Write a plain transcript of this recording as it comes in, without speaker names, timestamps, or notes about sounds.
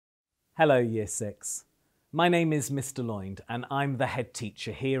Hello Year 6. My name is Mr Lloyd and I'm the head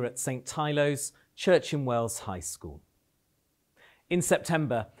teacher here at St Teilo's Church in Wells High School. In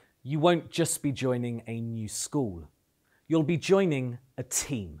September, you won't just be joining a new school. You'll be joining a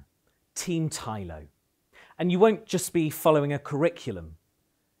team, Team Teilo. And you won't just be following a curriculum.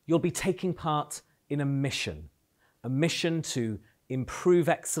 You'll be taking part in a mission to improve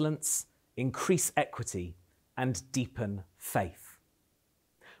excellence, increase equity, and deepen faith.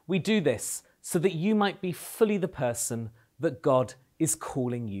 We do this so that you might be fully the person that God is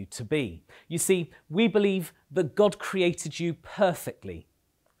calling you to be. You see, we believe that God created you perfectly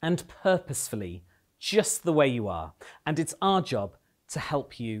and purposefully, just the way you are, and it's our job to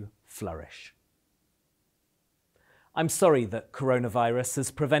help you flourish. I'm sorry that coronavirus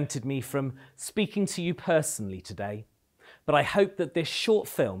has prevented me from speaking to you personally today, but I hope that this short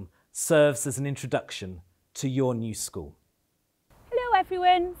film serves as an introduction to your new school. Hello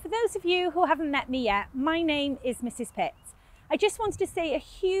everyone, for those of you who haven't met me yet, my name is Mrs Pitts. I just wanted to say a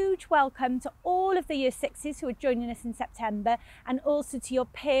huge welcome to all of the Year 6s who are joining us in September, and also to your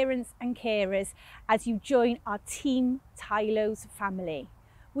parents and carers as you join our Team Teilo's family.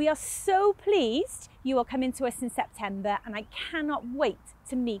 We are so pleased you are coming to us in September, and I cannot wait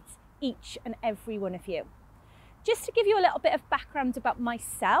to meet each and every one of you. Just to give you a little bit of background about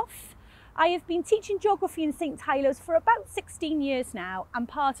myself, I have been teaching geography in St Teilo's for about 16 years now and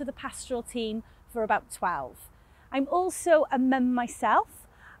part of the pastoral team for about 12. I'm also a mum myself,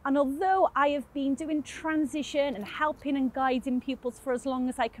 and although I have been doing transition and helping and guiding pupils for as long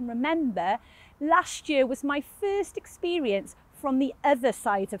as I can remember, last year was my first experience from the other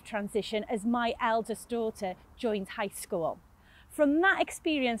side of transition as my eldest daughter joined high school. From that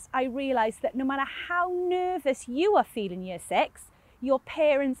experience, I realised that no matter how nervous you are feeling Year 6, your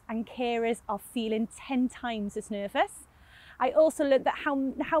parents and carers are feeling 10 times as nervous. I also learned that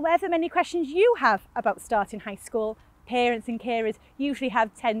however many questions you have about starting high school, parents and carers usually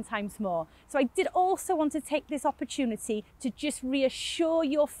have 10 times more. So I did also want to take this opportunity to just reassure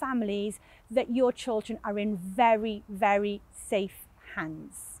your families that your children are in very, very safe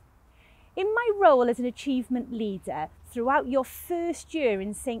hands. In my role as an achievement leader, throughout your first year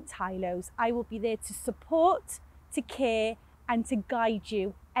in St Teilo's, I will be there to support, to care, and to guide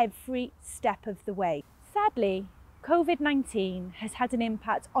you every step of the way. Sadly, COVID-19 has had an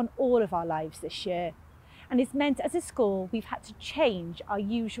impact on all of our lives this year, and it's meant as a school we've had to change our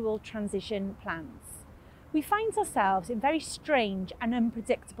usual transition plans. We find ourselves in very strange and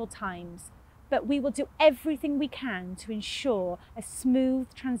unpredictable times, but we will do everything we can to ensure a smooth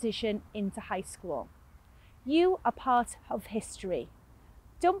transition into high school. You are part of history.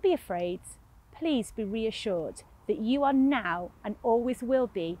 Don't be afraid. Please be reassured that you are now and always will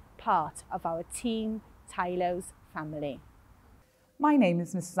be part of our Team Teilo's family. My name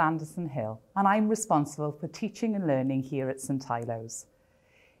is Mrs Anderson Hill, and I'm responsible for teaching and learning here at St Teilo's.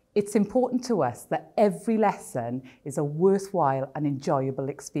 It's important to us that every lesson is a worthwhile and enjoyable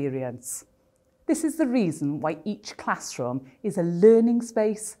experience. This is the reason why each classroom is a learning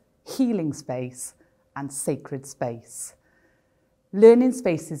space, healing space, and sacred space. Learning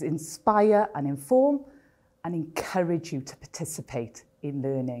spaces inspire and inform and encourage you to participate in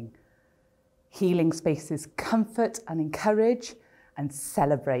learning. Healing spaces comfort and encourage and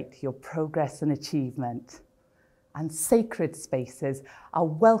celebrate your progress and achievement. And sacred spaces are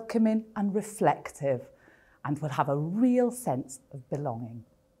welcoming and reflective and will have a real sense of belonging.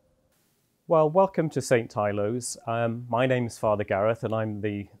 Well, welcome to St Teilo's. My name's Father Gareth and I'm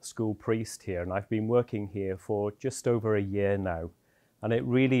the school priest here, and I've been working here for just over a year now. And it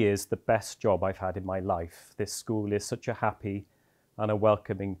really is the best job I've had in my life. This school is such a happy and a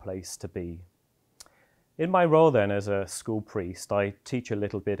welcoming place to be. In my role then as a school priest, I teach a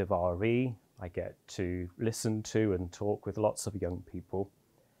little bit of RE. I get to listen to and talk with lots of young people.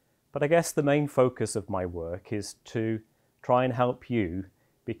 But I guess the main focus of my work is to try and help you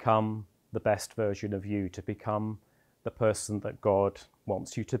become the best version of you, to become the person that God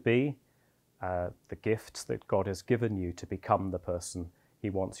wants you to be, the gifts that God has given you to become the person He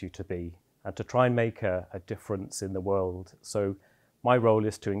wants you to be, and to try and make a difference in the world. So my role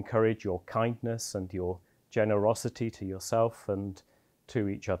is to encourage your kindness and your generosity to yourself and to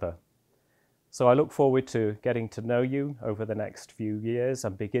each other. So I look forward to getting to know you over the next few years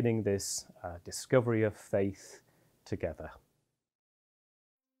and beginning this discovery of faith together.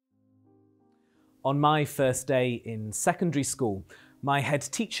 On my first day in secondary school, my head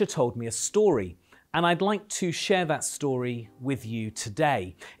teacher told me a story, and I'd like to share that story with you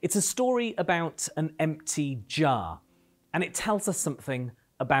today. It's a story about an empty jar, and it tells us something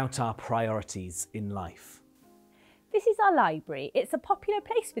about our priorities in life. This is our library. It's a popular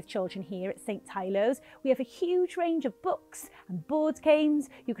place with children here at St Tylo's. We have a huge range of books and board games.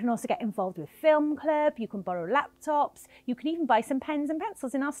 You can also get involved with film club, you can borrow laptops, you can even buy some pens and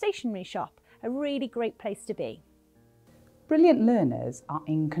pencils in our stationery shop. A really great place to be. Brilliant learners are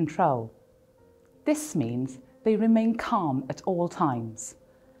in control. This means they remain calm at all times,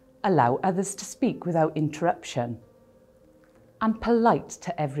 allow others to speak without interruption, and polite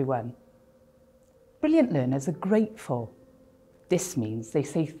to everyone. Brilliant learners are grateful. This means they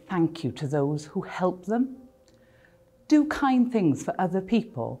say thank you to those who help them, do kind things for other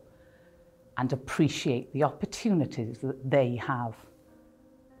people, and appreciate the opportunities that they have.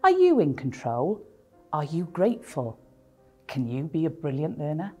 Are you in control? Are you grateful? Can you be a brilliant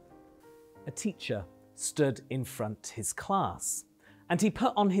learner? A teacher stood in front his class, and he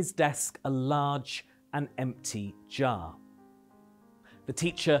put on his desk a large and empty jar. The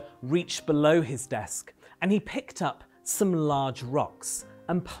teacher reached below his desk and he picked up some large rocks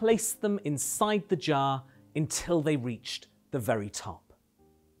and placed them inside the jar until they reached the very top.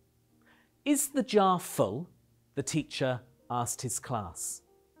 "Is the jar full?" the teacher asked his class.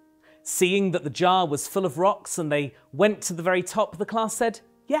 Seeing that the jar was full of rocks and they went to the very top, the class said,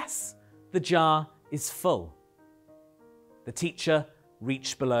 "Yes, the jar is full." The teacher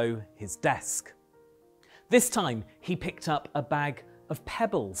reached below his desk. This time he picked up a bag of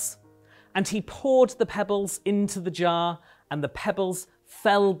pebbles and he poured the pebbles into the jar, and the pebbles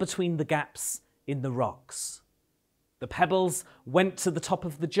fell between the gaps in the rocks. The pebbles went to the top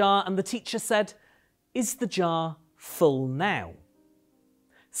of the jar and the teacher said, "Is the jar full now?"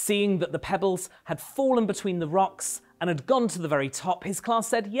 Seeing that the pebbles had fallen between the rocks and had gone to the very top, his class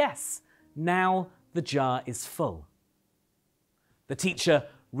said, "Yes, now the jar is full." The teacher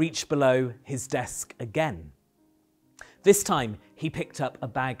reached below his desk again. This time he picked up a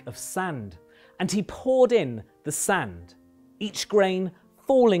bag of sand and he poured in the sand, each grain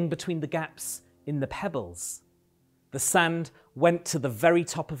falling between the gaps in the pebbles. The sand went to the very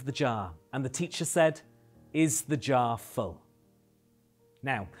top of the jar and the teacher said, "Is the jar full?"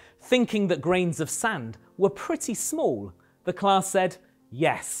 Now, thinking that grains of sand were pretty small, the class said,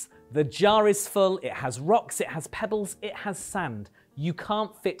 "Yes, the jar is full, it has rocks, it has pebbles, it has sand. You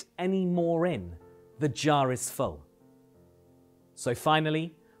can't fit any more in. The jar is full." So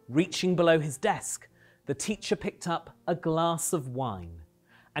finally, reaching below his desk, the teacher picked up a glass of wine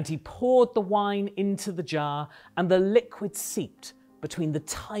and he poured the wine into the jar and the liquid seeped between the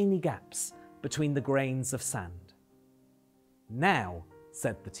tiny gaps between the grains of sand. "Now,"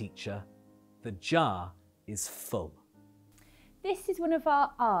 said the teacher, "the jar is full." This is one of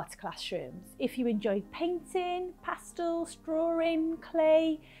our art classrooms. If you enjoy painting, pastels, drawing,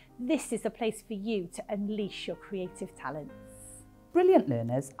 clay, this is a place for you to unleash your creative talents. Brilliant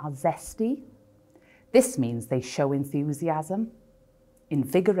learners are zesty. This means they show enthusiasm,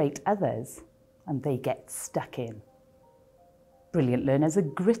 invigorate others, and they get stuck in. Brilliant learners are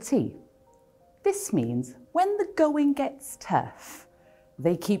gritty. This means when the going gets tough,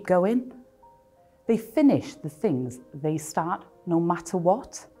 they keep going. They finish the things they start no matter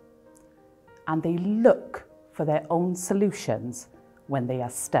what. And they look for their own solutions when they are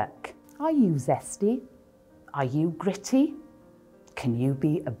stuck. Are you zesty? Are you gritty? Can you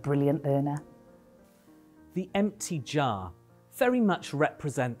be a brilliant learner? The empty jar very much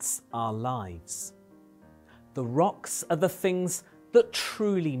represents our lives. The rocks are the things that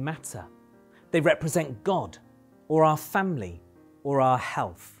truly matter. They represent God, or our family, or our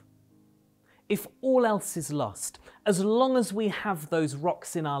health. If all else is lost, as long as we have those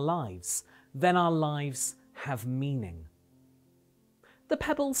rocks in our lives, then our lives have meaning. The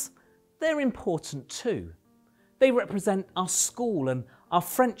pebbles, they're important too. They represent our school and our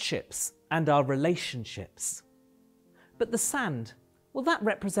friendships and our relationships. But the sand, well, that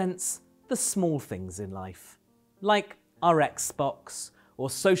represents the small things in life, like our Xbox or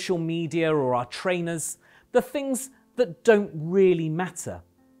social media or our trainers, the things that don't really matter,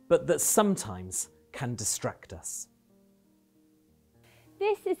 but that sometimes can distract us.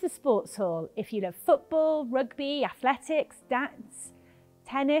 This is the sports hall. If you love football, rugby, athletics, dance,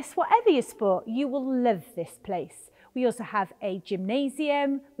 tennis, whatever your sport, you will love this place. We also have a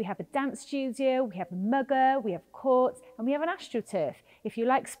gymnasium, we have a dance studio, we have a mugger, we have courts, and we have an astroturf. If you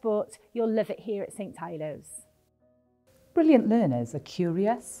like sport, you'll love it here at St Tylo's. Brilliant learners are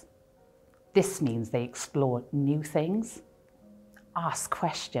curious. This means they explore new things, ask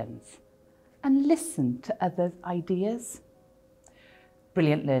questions, and listen to others' ideas.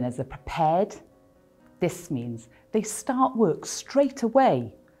 Brilliant learners are prepared. This means they start work straight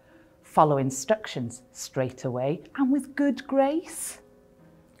away, follow instructions straight away and with good grace,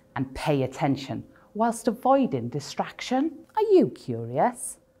 and pay attention whilst avoiding distraction? Are you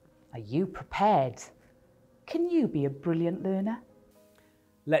curious? Are you prepared? Can you be a brilliant learner?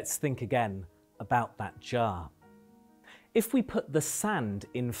 Let's think again about that jar. If we put the sand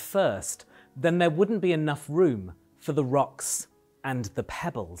in first, then there wouldn't be enough room for the rocks and the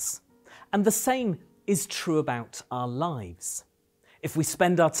pebbles. And the same is true about our lives. If we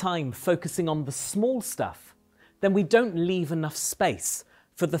spend our time focusing on the small stuff, then we don't leave enough space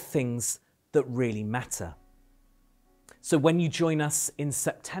for the things that really matter. So when you join us in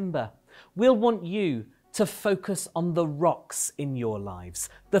September, we'll want you to focus on the rocks in your lives,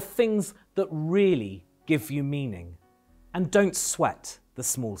 the things that really give you meaning, and don't sweat the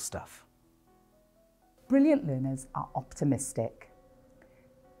small stuff. Brilliant learners are optimistic.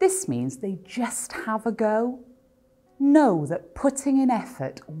 This means they just have a go. Know that putting in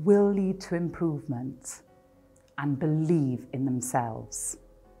effort will lead to improvement, and believe in themselves.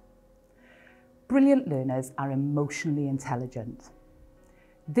 Brilliant learners are emotionally intelligent.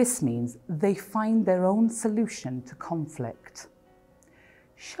 This means they find their own solution to conflict.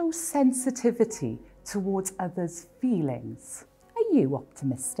 Show sensitivity towards others' feelings. Are you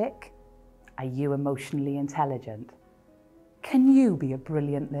optimistic? Are you emotionally intelligent? Can you be a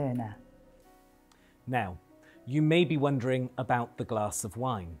brilliant learner? Now, you may be wondering about the glass of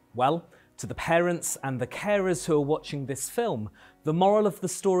wine. Well, to the parents and the carers who are watching this film, the moral of the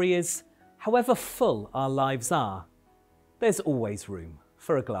story is, however full our lives are, there's always room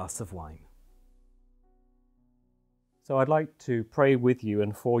for a glass of wine. So I'd like to pray with you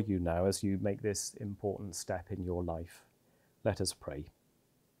and for you now as you make this important step in your life. Let us pray.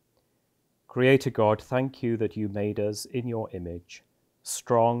 Creator God, thank you that you made us in your image,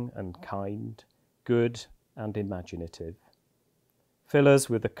 strong and kind, good and imaginative. Fill us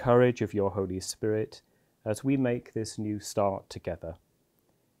with the courage of your Holy Spirit as we make this new start together.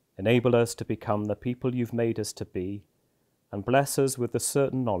 Enable us to become the people you've made us to be, and bless us with the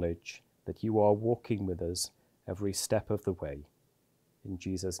certain knowledge that you are walking with us every step of the way. In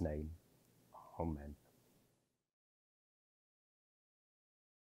Jesus' name, amen.